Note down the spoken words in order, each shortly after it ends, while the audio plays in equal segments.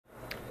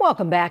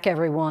Welcome back,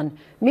 everyone.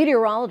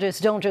 Meteorologists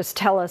don't just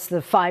tell us the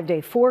 5-day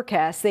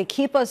forecast. They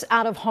keep us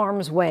out of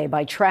harm's way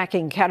by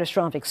tracking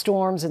catastrophic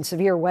storms and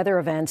severe weather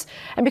events.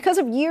 And because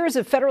of years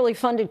of federally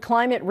funded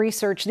climate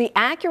research, the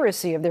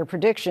accuracy of their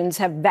predictions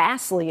have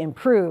vastly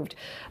improved.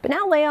 But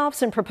now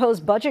layoffs and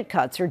proposed budget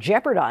cuts are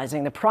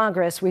jeopardizing the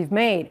progress we've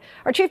made.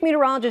 Our chief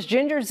meteorologist,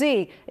 Ginger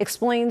Zee,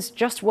 explains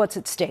just what's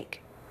at stake.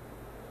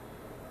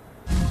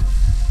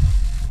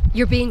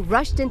 You're being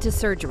rushed into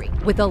surgery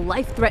with a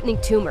life-threatening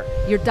tumor.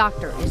 Your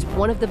doctor is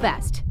one of the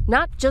best,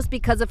 not just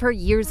because of her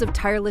years of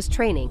tireless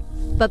training,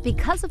 but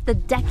because of the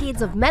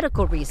decades of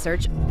medical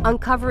research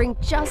uncovering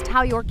just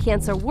how your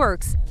cancer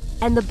works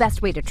and the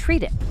best way to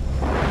treat it.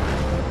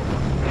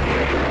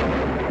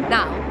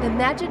 Now,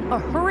 imagine a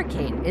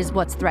hurricane is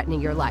what's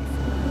threatening your life.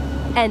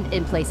 And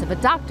in place of a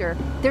doctor,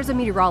 there's a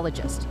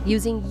meteorologist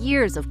using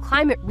years of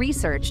climate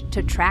research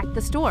to track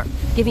the storm,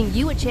 giving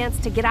you a chance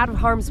to get out of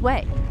harm's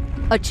way.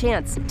 A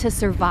chance to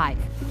survive.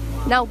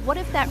 Now, what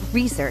if that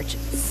research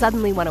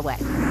suddenly went away?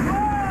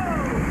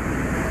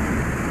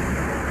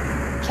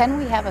 Can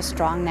we have a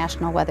strong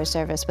National Weather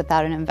Service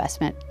without an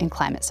investment in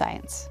climate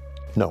science?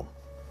 No.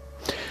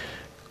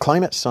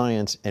 Climate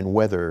science and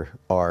weather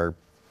are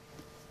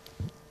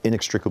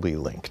inextricably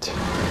linked.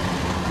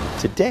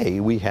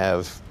 Today, we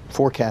have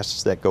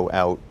forecasts that go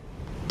out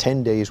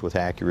 10 days with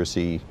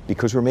accuracy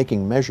because we're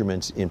making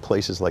measurements in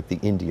places like the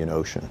Indian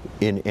Ocean,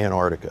 in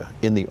Antarctica,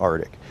 in the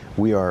Arctic.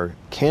 We are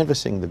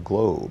canvassing the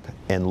globe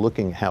and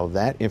looking how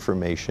that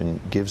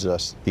information gives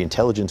us the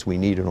intelligence we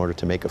need in order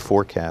to make a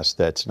forecast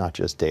that's not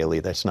just daily,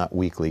 that's not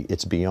weekly,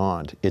 it's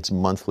beyond, it's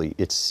monthly,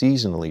 it's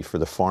seasonally for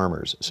the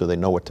farmers so they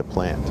know what to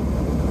plant.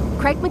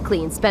 Craig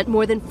McLean spent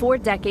more than 4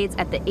 decades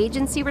at the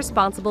agency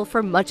responsible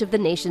for much of the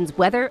nation's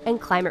weather and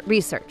climate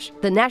research,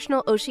 the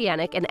National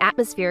Oceanic and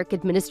Atmospheric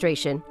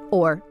Administration,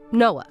 or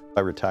NOAA. I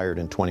retired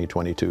in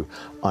 2022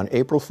 on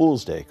April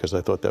Fool's Day because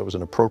I thought that was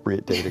an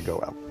appropriate day to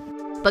go out.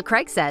 But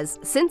Craig says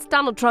since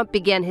Donald Trump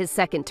began his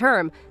second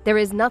term, there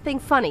is nothing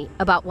funny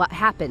about what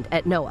happened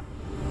at NOAA.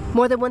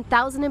 More than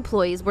 1,000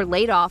 employees were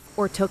laid off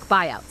or took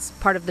buyouts,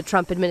 part of the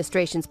Trump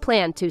administration's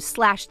plan to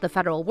slash the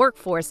federal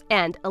workforce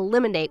and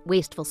eliminate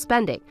wasteful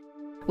spending,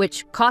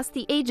 which cost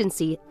the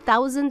agency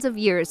thousands of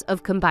years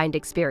of combined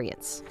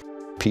experience.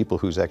 People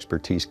whose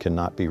expertise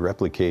cannot be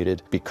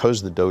replicated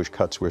because the DOGE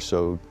cuts were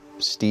so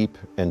steep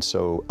and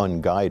so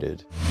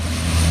unguided.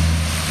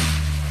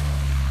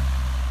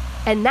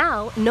 And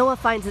now, NOAA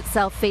finds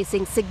itself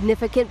facing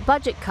significant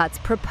budget cuts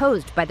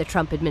proposed by the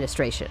Trump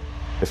administration.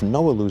 If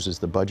NOAA loses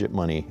the budget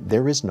money,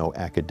 there is no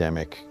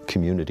academic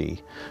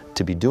community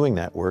to be doing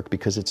that work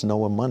because it's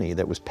NOAA money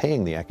that was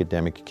paying the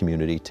academic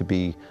community to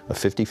be a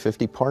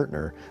 50-50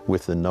 partner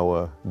with the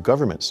NOAA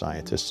government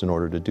scientists in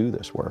order to do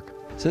this work.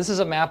 So this is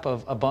a map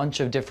of a bunch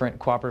of different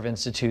cooperative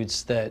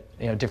institutes that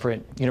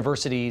different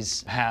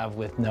universities have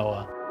with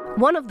NOAA.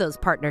 One of those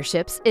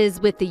partnerships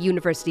is with the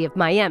University of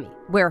Miami,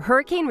 where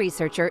hurricane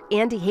researcher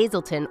Andy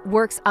Hazelton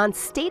works on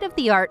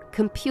state-of-the-art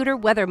computer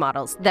weather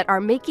models that are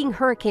making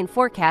hurricane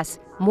forecasts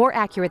more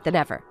accurate than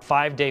ever.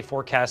 5-day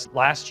forecast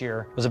last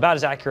year was about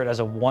as accurate as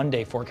a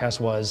 1-day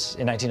forecast was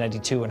in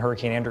 1992 when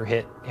Hurricane Andrew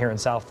hit here in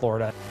South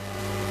Florida.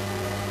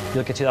 You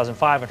look at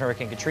 2005 when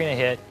Hurricane Katrina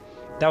hit,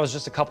 that was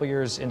just a couple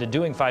years into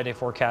doing 5-day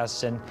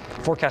forecasts, and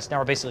forecasts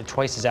now are basically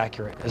twice as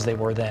accurate as they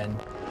were then.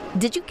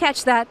 Did you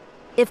catch that?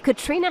 If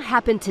Katrina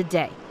happened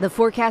today, the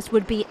forecast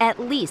would be at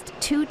least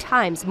 2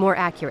 times more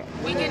accurate.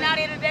 We getting out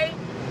of here today?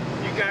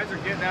 You guys are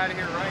getting out of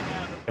here right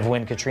now.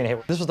 When Katrina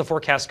hit, this was the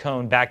forecast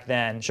cone back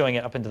then, showing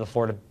it up into the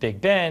Florida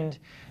Big Bend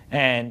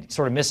and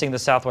sort of missing the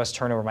southwest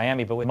turn over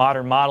Miami. But with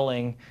modern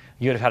modeling,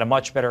 you would have had a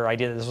much better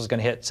idea that this was going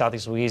to hit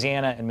southeast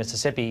Louisiana and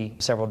Mississippi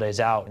several days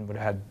out and would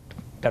have had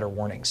better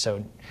warnings.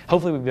 So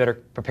hopefully we'd be better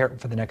prepared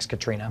for the next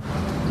Katrina.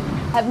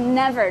 I've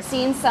never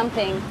seen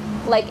something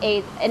like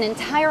an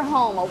entire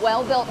home, a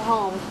well-built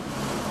home,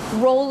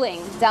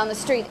 rolling down the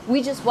street.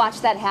 We just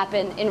watched that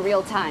happen in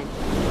real time.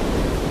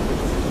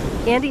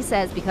 Andy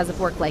says because of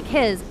work like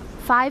his,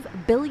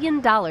 $5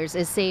 billion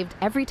is saved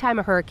every time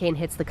a hurricane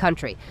hits the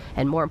country.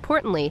 And more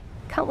importantly,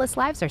 countless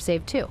lives are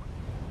saved too.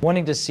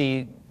 Wanting to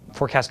see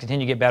forecasts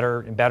continue to get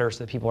better and better so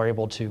that people are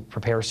able to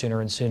prepare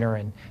sooner and sooner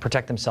and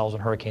protect themselves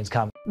when hurricanes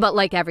come. But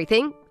like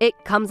everything, it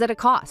comes at a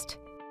cost.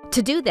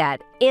 To do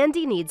that,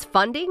 Andy needs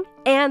funding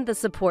and the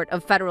support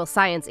of federal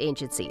science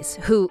agencies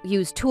who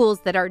use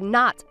tools that are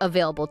not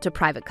available to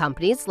private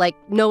companies like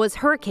NOAA's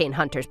Hurricane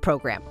Hunters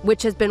program,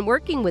 which has been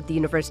working with the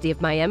University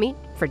of Miami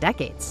for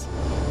decades.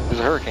 There's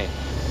a hurricane.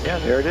 Yeah,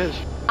 there it is.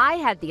 I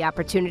had the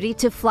opportunity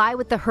to fly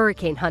with the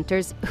Hurricane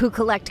Hunters who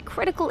collect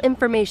critical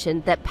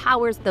information that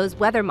powers those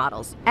weather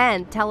models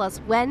and tell us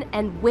when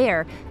and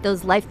where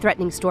those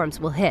life-threatening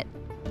storms will hit.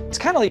 It's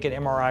kind of like an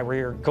MRI where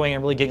you're going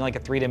and really getting like a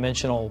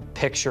 3-dimensional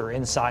picture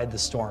inside the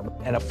storm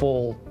and a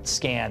full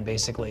scan,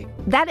 basically.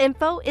 That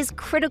info is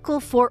critical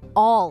for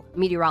all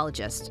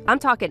meteorologists. I'm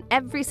talking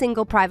every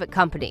single private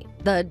company,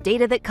 the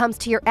data that comes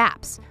to your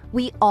apps.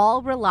 We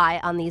all rely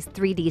on these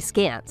 3D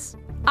scans.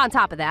 On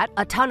top of that,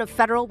 a ton of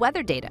federal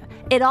weather data.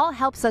 It all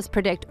helps us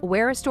predict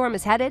where a storm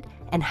is headed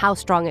and how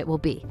strong it will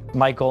be.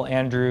 Michael,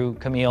 Andrew,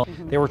 Camille,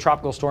 they were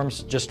tropical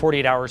storms just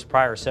 48 hours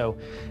prior. So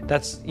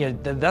that's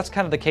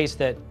kind of the case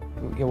that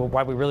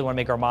why we really want to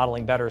make our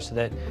modeling better, so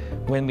that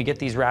when we get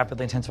these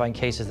rapidly intensifying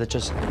cases that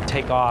just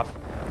take off,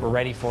 we're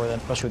ready for them,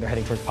 especially when they're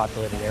heading towards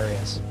populated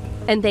areas.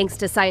 And thanks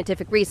to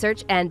scientific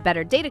research and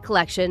better data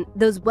collection,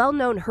 those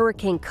well-known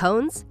hurricane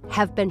cones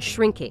have been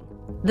shrinking.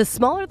 The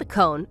smaller the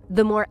cone,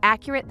 the more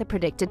accurate the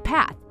predicted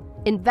path.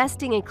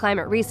 Investing in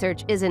climate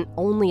research isn't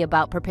only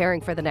about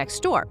preparing for the next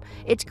storm.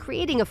 It's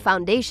creating a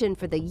foundation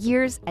for the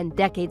years and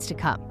decades to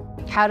come.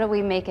 How do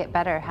we make it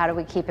better? How do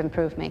we keep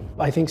improving?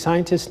 I think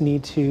scientists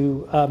need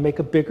to make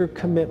a bigger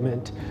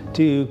commitment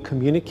to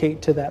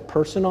communicate to that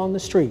person on the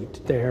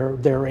street,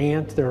 their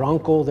aunt, their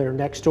uncle, their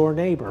next door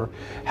neighbor,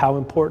 how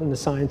important the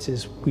science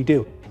is we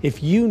do.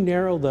 If you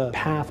narrow the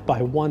path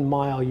by 1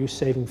 mile, you're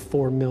saving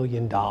 $4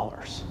 million.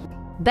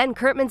 Ben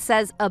Kirtman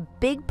says a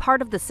big part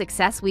of the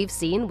success we've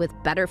seen with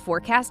better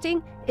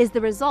forecasting is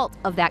the result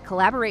of that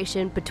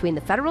collaboration between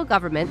the federal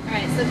government All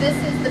right, so this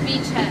is the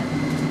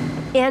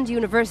beachhead. and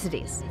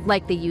universities,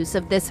 like the use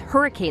of this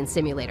hurricane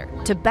simulator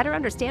to better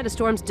understand a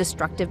storm's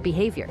destructive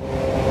behavior.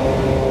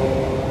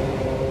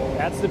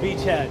 That's the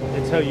beachhead.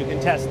 And so you can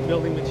test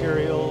building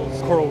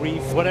materials, coral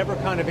reef, whatever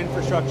kind of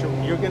infrastructure.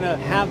 You're going to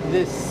have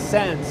this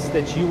sense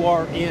that you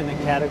are in a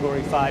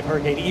Category 5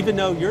 hurricane, even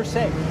though you're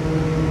safe.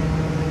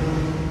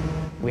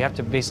 We have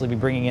to basically be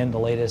bringing in the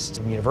latest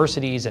from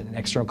universities and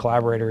external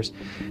collaborators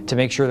to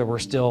make sure that we're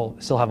still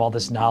have all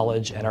this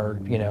knowledge and are,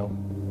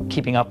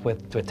 keeping up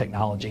with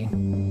technology.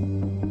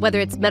 Whether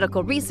it's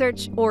medical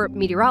research or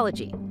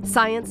meteorology,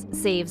 science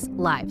saves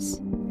lives.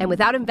 And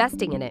without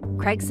investing in it,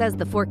 Craig says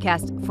the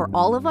forecast for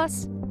all of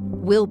us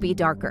will be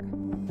darker.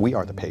 We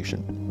are the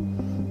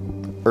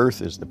patient.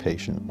 Earth is the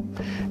patient.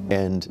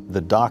 And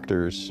the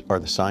doctors are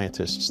the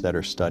scientists that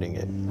are studying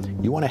it.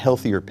 You want a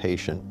healthier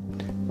patient,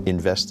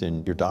 invest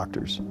in your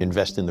doctors,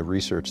 invest in the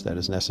research that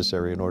is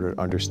necessary in order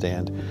to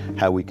understand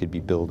how we could be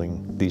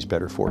building these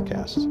better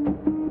forecasts.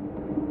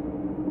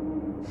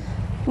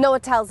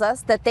 NOAA tells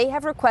us that they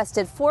have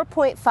requested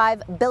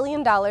 $4.5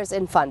 billion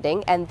in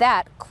funding, and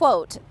that,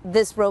 quote,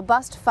 this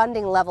robust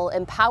funding level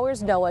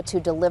empowers NOAA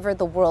to deliver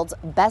the world's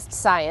best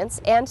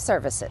science and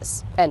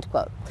services, end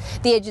quote.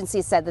 The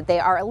agency said that they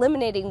are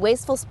eliminating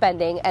wasteful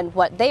spending and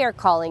what they are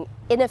calling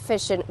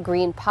inefficient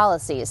green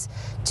policies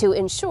to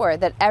ensure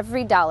that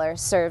every dollar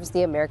serves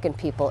the American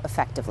people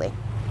effectively.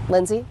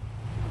 Linsey?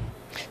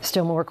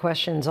 Still more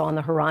questions on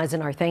the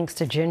horizon. Our thanks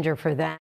to Ginger for that.